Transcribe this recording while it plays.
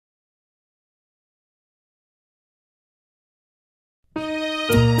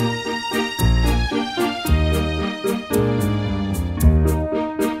Well,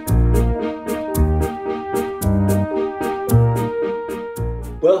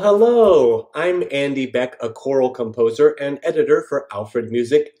 hello! I'm Andy Beck, a choral composer and editor for Alfred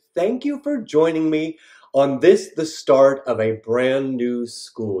Music. Thank you for joining me on this, the start of a brand new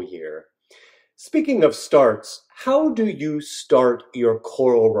school year. Speaking of starts, how do you start your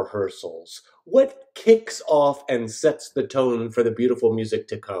choral rehearsals? What kicks off and sets the tone for the beautiful music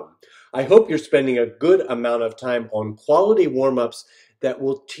to come? I hope you're spending a good amount of time on quality warm-ups that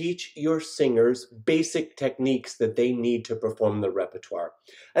will teach your singers basic techniques that they need to perform the repertoire.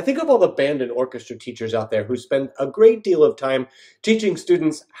 I think of all the band and orchestra teachers out there who spend a great deal of time teaching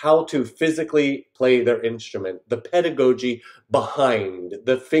students how to physically play their instrument, the pedagogy behind,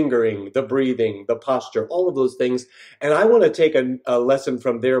 the fingering, the breathing, the posture, all of those things. And I want to take a lesson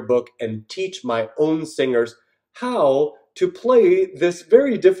from their book and teach my own singers how to play this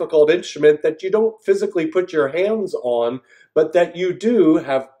very difficult instrument that you don't physically put your hands on, but that you do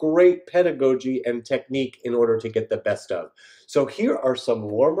have great pedagogy and technique in order to get the best of. So here are some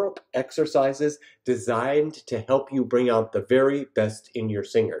warm-up exercises designed to help you bring out the very best in your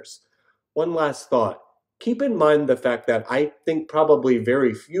singers. One last thought. Keep in mind the fact that I think probably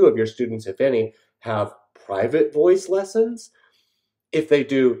very few of your students, if any, have private voice lessons. If they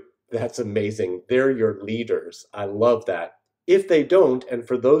do, that's amazing. They're your leaders. I love that. If they don't, and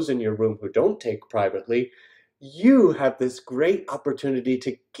for those in your room who don't take privately, you have this great opportunity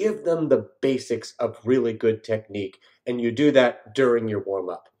to give them the basics of really good technique, and you do that during your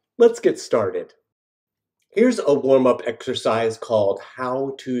warm-up. Let's get started. Here's a warm-up exercise called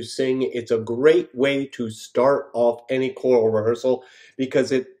How to Sing. It's a great way to start off any choral rehearsal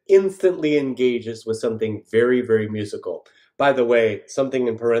because it instantly engages with something very, very musical. By the way, something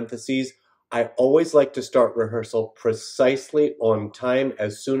in parentheses, I always like to start rehearsal precisely on time.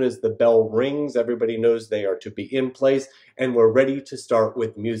 As soon as the bell rings, everybody knows they are to be in place, and we're ready to start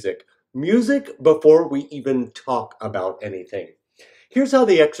with music. Music before we even talk about anything. Here's how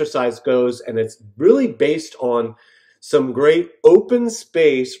the exercise goes, and it's really based on some great open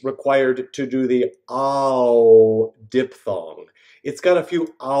space required to do the ow diphthong. It's got a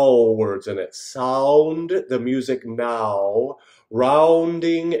few ow words in it. Sound the music now,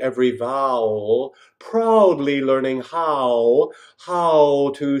 rounding every vowel, proudly learning how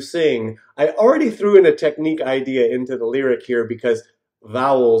to sing. I already threw in a technique idea into the lyric here because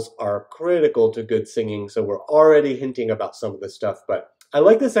vowels are critical to good singing, so we're already hinting about some of this stuff. But I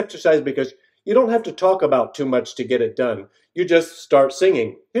like this exercise because you don't have to talk about too much to get it done. You just start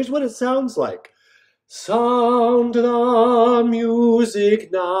singing. Here's what it sounds like. Sound the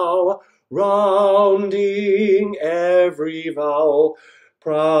music now, rounding every vowel,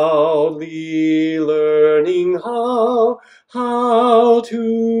 proudly learning how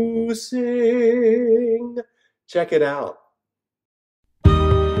to sing. Check it out.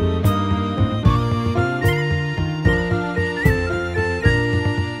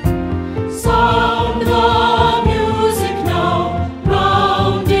 Sound the music now,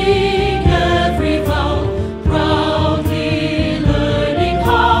 rounding every vowel, proudly learning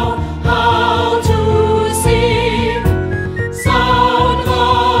how to sing. Sound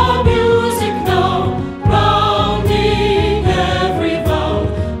the music now, rounding every vowel,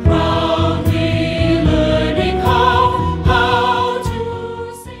 proudly learning how to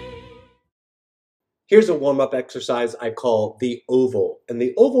sing. Here's a warm-up exercise I call the oval. And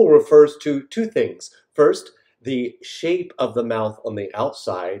the oval refers to two things. First, the shape of the mouth on the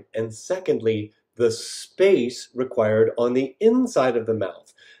outside, and secondly, the space required on the inside of the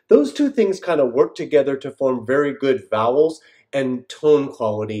mouth. Those two things kind of work together to form very good vowels and tone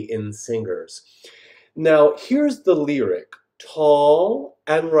quality in singers. Now, here's the lyric. Tall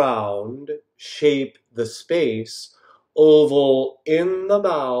and round, shape the space, oval in the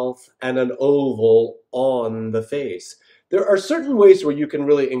mouth, and an oval on the face. There are certain ways where you can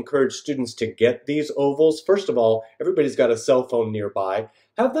really encourage students to get these ovals. First of all, everybody's got a cell phone nearby.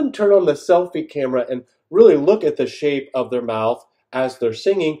 Have them turn on the selfie camera and really look at the shape of their mouth as they're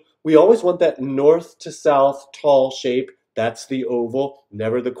singing. We always want that north to south tall shape. That's the oval,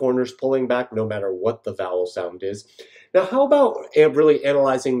 never the corners pulling back, no matter what the vowel sound is. Now, how about really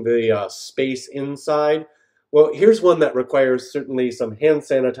analyzing the space inside? Well, here's one that requires certainly some hand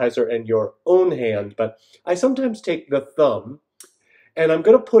sanitizer and your own hand, but I sometimes take the thumb and I'm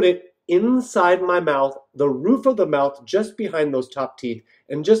going to put it inside my mouth, the roof of the mouth just behind those top teeth,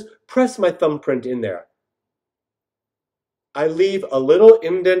 and just press my thumbprint in there. I leave a little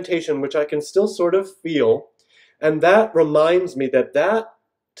indentation, which I can still sort of feel, and that reminds me that that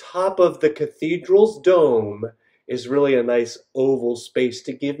top of the cathedral's dome is really a nice oval space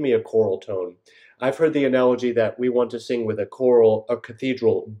to give me a choral tone. I've heard the analogy that we want to sing with a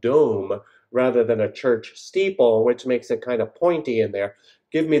cathedral dome rather than a church steeple, which makes it kind of pointy in there.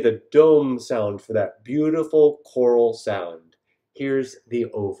 Give me the dome sound for that beautiful choral sound. Here's the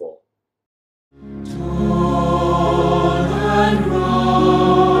oval. Tall and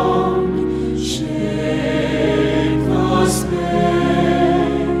round, shape the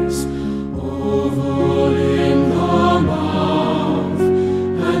space, oval in the mouth,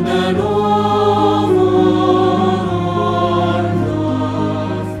 and an oval on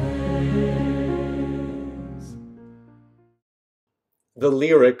the face. The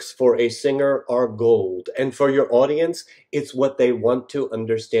lyrics for a singer are gold, and for your audience, it's what they want to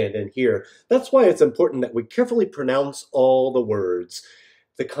understand and hear. That's why it's important that we carefully pronounce all the words.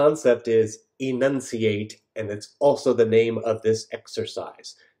 The concept is enunciate, and it's also the name of this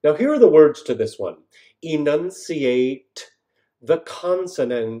exercise. Now, here are the words to this one. Enunciate the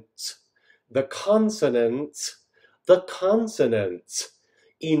consonants, the consonants, the consonants.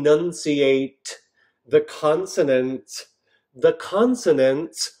 Enunciate the consonants. The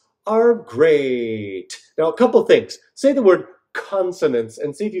consonants are great. Now, a couple things. Say the word consonants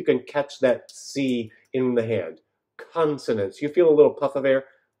and see if you can catch that C in the hand. Consonants. You feel a little puff of air?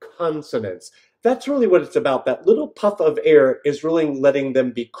 Consonants. That's really what it's about. That little puff of air is really letting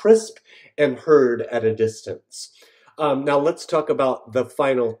them be crisp and heard at a distance. Now, let's talk about the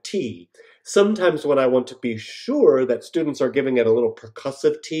final T. Sometimes when I want to be sure that students are giving it a little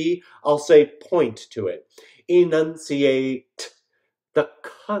percussive T, I'll say point to it. Enunciate the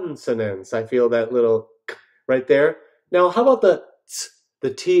consonants. I feel that little k right there. Now, how about the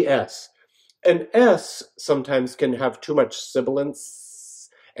TS? An S sometimes can have too much sibilance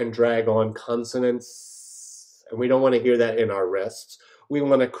and drag on consonants, and we don't want to hear that in our rests. We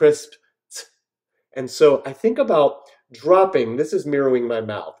want a crisp t. And so I think about dropping, this is mirroring my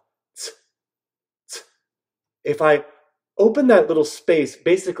mouth. T, t. If I open that little space,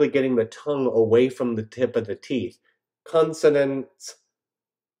 basically getting the tongue away from the tip of the teeth. Consonants,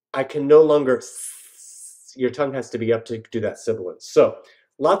 I can no longer, your tongue has to be up to do that sibilance. So,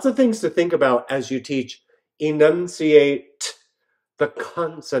 lots of things to think about as you teach. Enunciate the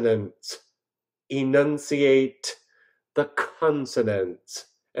consonants. Enunciate the consonants.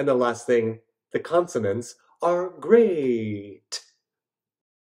 And the last thing, the consonants are great.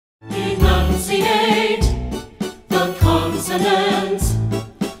 Enunciate the consonants,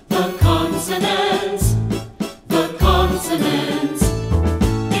 the consonants, the consonants.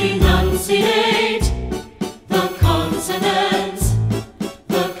 Enunciate the consonants,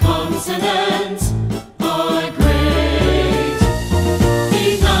 the consonants are great.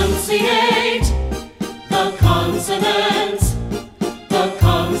 Enunciate the consonants, the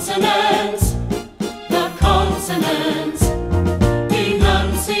consonants, the consonants.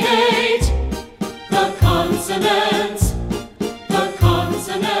 Enunciate the consonants, the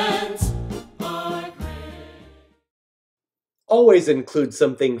consonants are great. Always include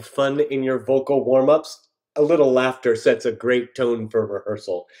something fun in your vocal warm-ups. A little laughter sets a great tone for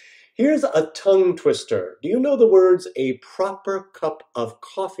rehearsal. Here's a tongue twister. Do you know the words "a proper cup of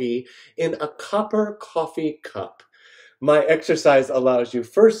coffee in a copper coffee cup"? My exercise allows you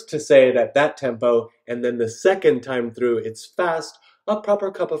first to say it at that tempo, and then the second time through it's fast. A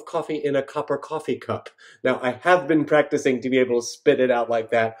proper cup of coffee in a copper coffee cup. Now, I have been practicing to be able to spit it out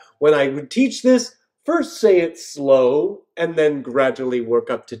like that. When I would teach this, first say it slow, and then gradually work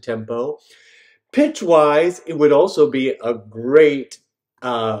up to tempo. Pitch-wise, it would also be a great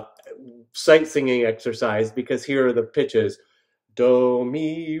sight singing exercise because here are the pitches. Do,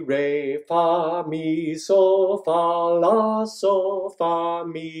 mi, re, fa, mi, so, fa, la, so, fa,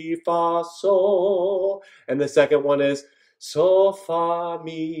 mi, fa, so. And the second one is so, fa,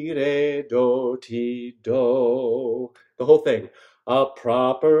 mi, re, do, ti, do. The whole thing. A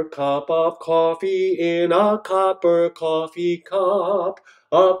proper cup of coffee in a copper coffee cup.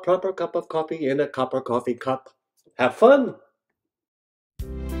 A proper cup of coffee in a copper coffee cup. Have fun!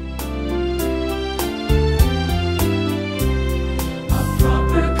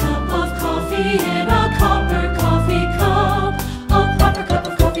 In a copper coffee cup, a proper cup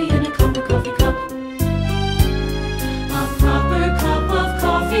of coffee in a copper coffee cup. A proper cup of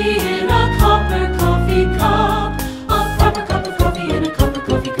coffee in a copper coffee cup. A proper cup of coffee in a copper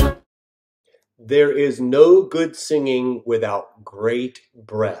coffee cup. There is no good singing without great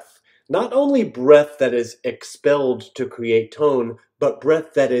breath. Not only breath that is expelled to create tone, but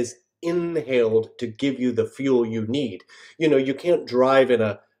breath that is inhaled to give you the fuel you need. You know, you can't drive in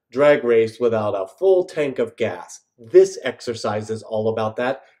a drag race without a full tank of gas. This exercise is all about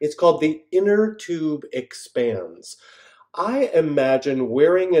that. It's called the inner tube expands. I imagine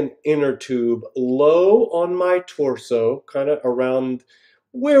wearing an inner tube low on my torso, kind of around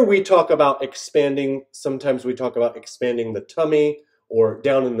where we talk about expanding. Sometimes we talk about expanding the tummy or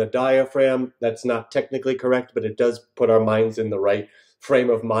down in the diaphragm. That's not technically correct, but it does put our minds in the right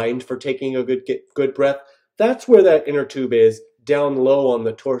frame of mind for taking a good breath. That's where that inner tube is, down low on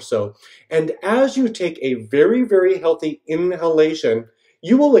the torso. And as you take a very, very healthy inhalation,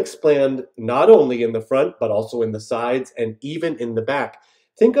 you will expand not only in the front, but also in the sides and even in the back.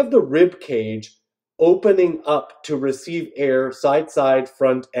 Think of the rib cage opening up to receive air side,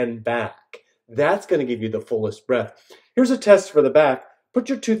 front, and back. That's going to give you the fullest breath. Here's a test for the back. Put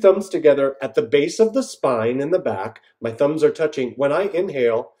your two thumbs together at the base of the spine in the back. My thumbs are touching. When I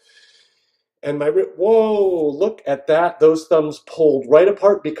inhale, and my rib, whoa, look at that. Those thumbs pulled right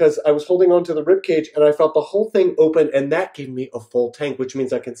apart because I was holding on to the rib cage and I felt the whole thing open, and that gave me a full tank, which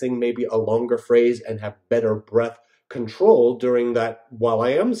means I can sing maybe a longer phrase and have better breath control during that while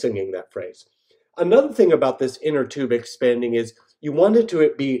I am singing that phrase. Another thing about this inner tube expanding is you want it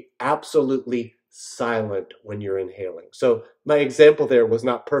to be absolutely silent when you're inhaling. So my example there was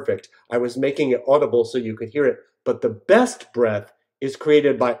not perfect. I was making it audible so you could hear it, but the best breath is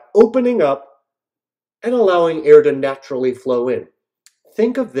created by opening up and allowing air to naturally flow in.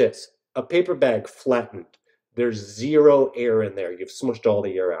 Think of this, a paper bag flattened. There's zero air in there. You've smushed all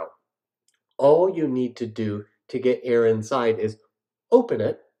the air out. All you need to do to get air inside is open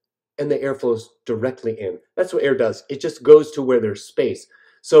it, and the air flows directly in. That's what air does. It just goes to where there's space.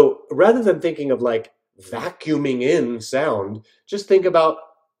 So rather than thinking of like vacuuming in sound, just think about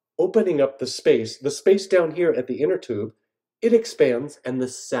opening up the space down here at the inner tube. It expands and the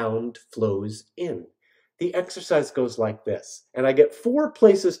sound flows in. The exercise goes like this, and I get 4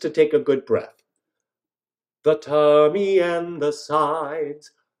 places to take a good breath. The tummy and the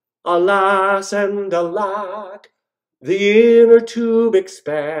sides, alas and alack, the inner tube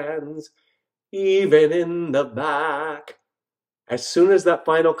expands, even in the back. As soon as that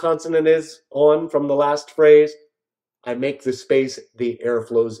final consonant is on from the last phrase, I make the space, the air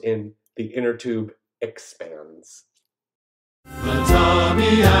flows in, the inner tube expands. The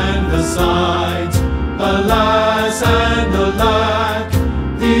tummy and the sides, alas and alack,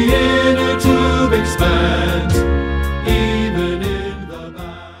 the inner tube expands, even in the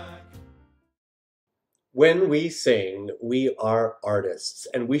back. When we sing, we are artists,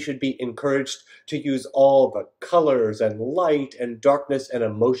 and we should be encouraged to use all the colors and light and darkness and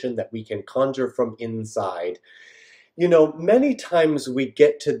emotion that we can conjure from inside. You know, many times we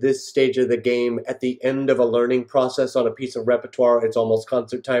get to this stage of the game at the end of a learning process on a piece of repertoire. It's almost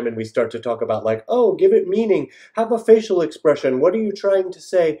concert time, and we start to talk about like, oh, give it meaning, have a facial expression, what are you trying to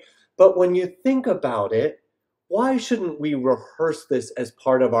say? But when you think about it, why shouldn't we rehearse this as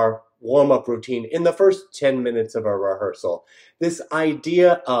part of our warm-up routine in the first 10 minutes of our rehearsal? This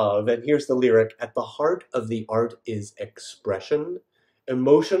idea of, and here's the lyric, at the heart of the art is expression,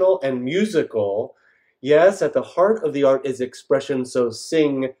 emotional and musical. Yes, at the heart of the art is expression, so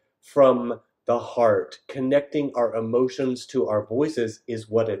sing from the heart. Connecting our emotions to our voices is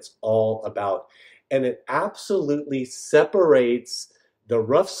what it's all about. And it absolutely separates the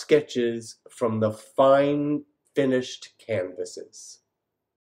rough sketches from the fine finished canvases.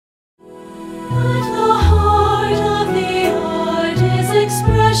 At the heart of the art is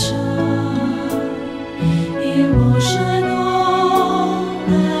expression, emotional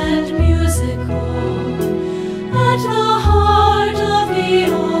and musical. At the heart of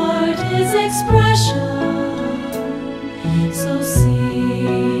the art is expression, so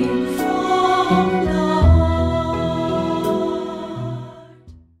sing from the heart.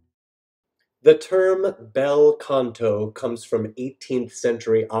 The term Bel Canto comes from 18th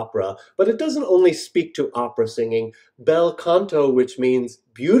century opera, but it doesn't only speak to opera singing. Bel Canto, which means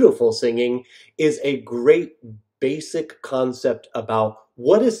beautiful singing, is a great basic concept about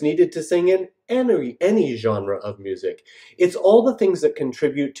what is needed to sing in any genre of music. It's all the things that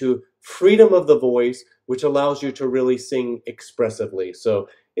contribute to freedom of the voice, which allows you to really sing expressively. So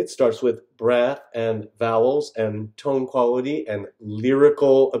it starts with breath and vowels and tone quality and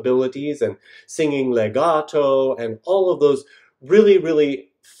lyrical abilities and singing legato and all of those really,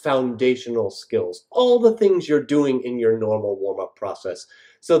 really foundational skills. All the things you're doing in your normal warm-up process.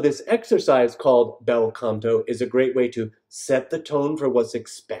 So this exercise called Bel Canto is a great way to set the tone for what's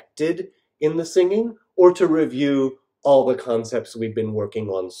expected in the singing, or to review all the concepts we've been working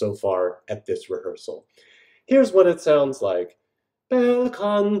on so far at this rehearsal. Here's what it sounds like. Bel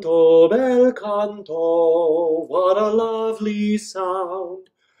canto, what a lovely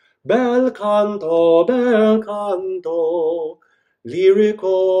sound. bel canto,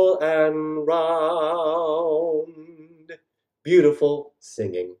 lyrical and round. Beautiful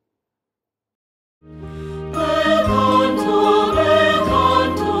singing. Bel canto,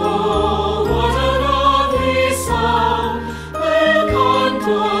 what a lovely sound. Bel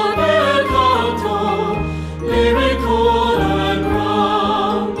canto, lyrical and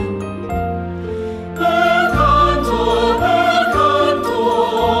round. Bel canto,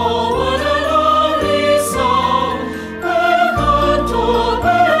 what a lovely sound. Bel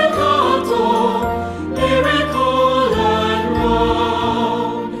canto, lyrical and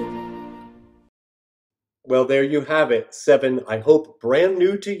round. Well, there you have it. 7, I hope, brand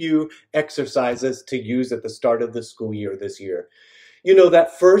new to you exercises to use at the start of the school year this year. You know,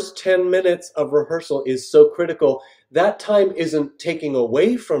 that first 10 minutes of rehearsal is so critical. That time isn't taking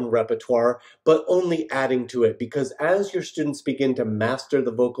away from repertoire, but only adding to it, because as your students begin to master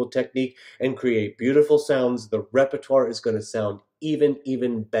the vocal technique and create beautiful sounds, the repertoire is going to sound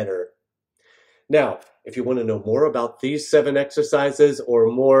even better. Now, if you want to know more about these 7 exercises or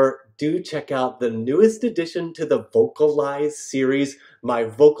more, do check out the newest addition to the Vocalize series, my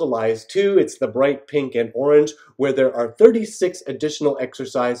Vocalize 2. It's the bright pink and orange, where there are 36 additional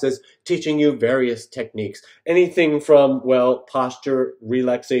exercises teaching you various techniques. Anything from, well, posture,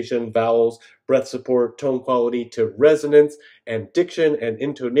 relaxation, vowels, breath support, tone quality, to resonance and diction and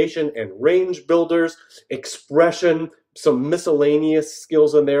intonation and range builders, expression, some miscellaneous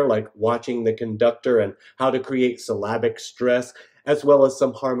skills in there like watching the conductor and how to create syllabic stress, as well as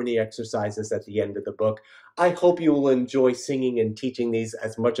some harmony exercises at the end of the book. I hope you will enjoy singing and teaching these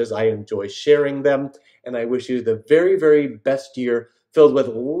as much as I enjoy sharing them, and I wish you the very best year filled with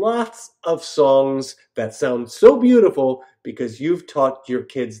lots of songs that sound so beautiful because you've taught your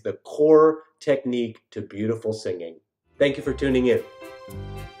kids the core technique to beautiful singing. Thank you for tuning in.